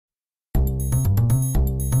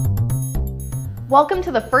Welcome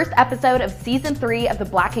to the first episode of Season 3 of the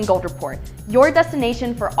Black and Gold Report, your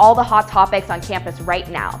destination for all the hot topics on campus right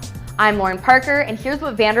now. I'm Lauren Parker, and here's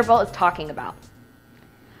what Vanderbilt is talking about.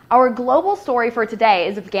 Our global story for today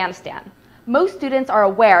is Afghanistan. Most students are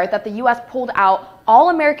aware that the U.S. pulled out all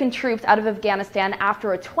American troops out of Afghanistan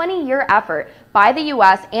after a 20-year effort by the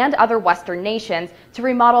U.S. and other Western nations to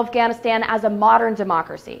remodel Afghanistan as a modern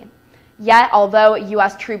democracy. Yet, although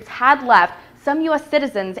U.S. troops had left, some U.S.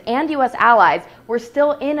 citizens and U.S. allies were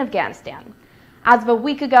still in Afghanistan. As of a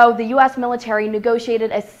week ago, the U.S. military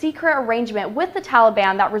negotiated a secret arrangement with the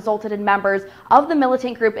Taliban that resulted in members of the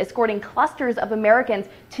militant group escorting clusters of Americans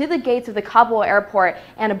to the gates of the Kabul airport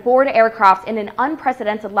and aboard aircraft in an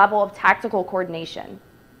unprecedented level of tactical coordination.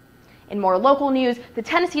 In more local news, the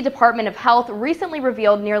Tennessee Department of Health recently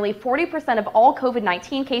revealed nearly 40% of all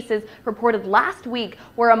COVID-19 cases reported last week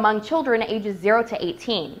were among children ages 0 to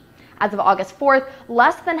 18. As of August 4th,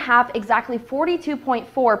 less than half, exactly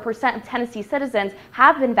 42.4% of Tennessee citizens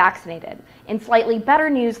have been vaccinated. In slightly better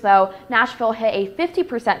news, though, Nashville hit a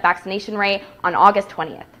 50% vaccination rate on August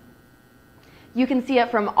 20th. You can see it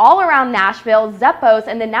from all around Nashville. Zeppos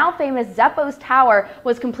and the now famous Zeppos Tower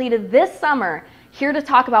was completed this summer. Here to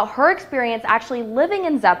talk about her experience actually living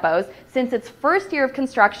in Zeppos since its first year of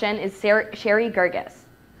construction is Shery Girgis.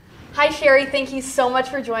 Hi Shery, thank you so much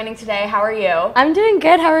for joining today. How are you? I'm doing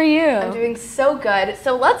good. How are you? I'm doing so good.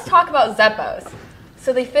 So let's talk about Zeppos.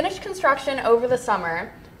 So they finished construction over the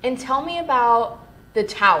summer, and tell me about the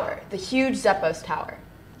tower, the huge Zeppos Tower.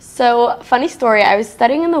 So, funny story, I was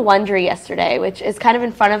studying in the Wondery yesterday, which is kind of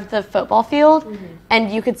in front of the football field, and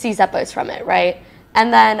you could see Zeppos from it, right?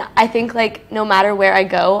 And then I think no matter where I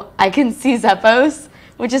go, I can see Zeppos,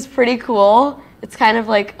 which is pretty cool. It's kind of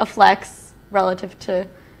like a flex relative to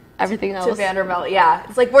everything else. To Vanderbilt, yeah.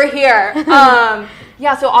 It's like, we're here.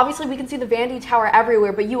 Yeah, so obviously we can see the Vandy Tower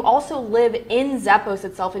everywhere, but you also live in Zeppos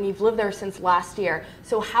itself, and you've lived there since last year.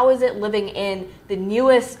 So how is it living in the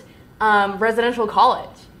newest residential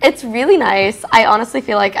college? It's really nice. I honestly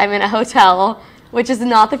feel like I'm in a hotel, which is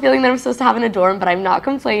not the feeling that I'm supposed to have in a dorm, but I'm not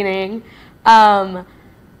complaining.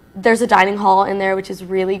 There's a dining hall in there, which is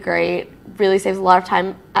really great. Really saves a lot of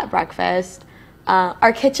time at breakfast.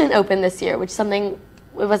 Our kitchen opened this year, which is something.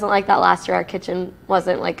 It wasn't like that last year. Our kitchen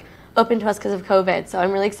wasn't open to us because of COVID, so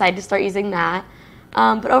I'm really excited to start using that.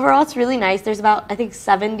 But overall, it's really nice. There's about, I think,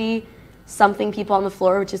 70-something people on the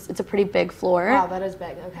floor, which is, it's a pretty big floor. Wow, that is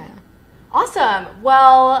big. Okay. Awesome.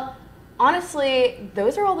 Well, honestly,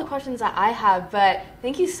 those are all the questions that I have, but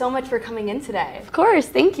thank you so much for coming in today. Of course.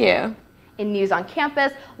 Thank you. In news on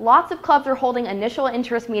campus, lots of clubs are holding initial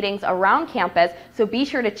interest meetings around campus, so be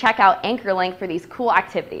sure to check out AnchorLink for these cool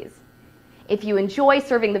activities. If you enjoy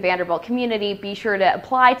serving the Vanderbilt community, be sure to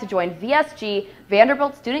apply to join VSG,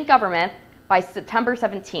 Vanderbilt Student Government, by September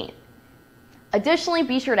 17th. Additionally,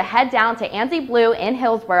 be sure to head down to Anzi Blue in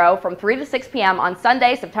Hillsborough from 3 to 6 p.m. on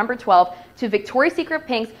Sunday, September 12th, to Victoria's Secret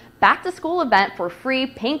Pink's Back to School event for free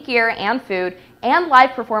pink gear and food, and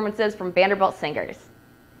live performances from Vanderbilt singers.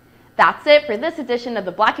 That's it for this edition of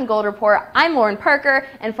the Black and Gold Report. I'm Lauren Parker,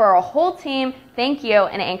 and for our whole team, thank you,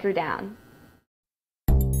 and anchor down.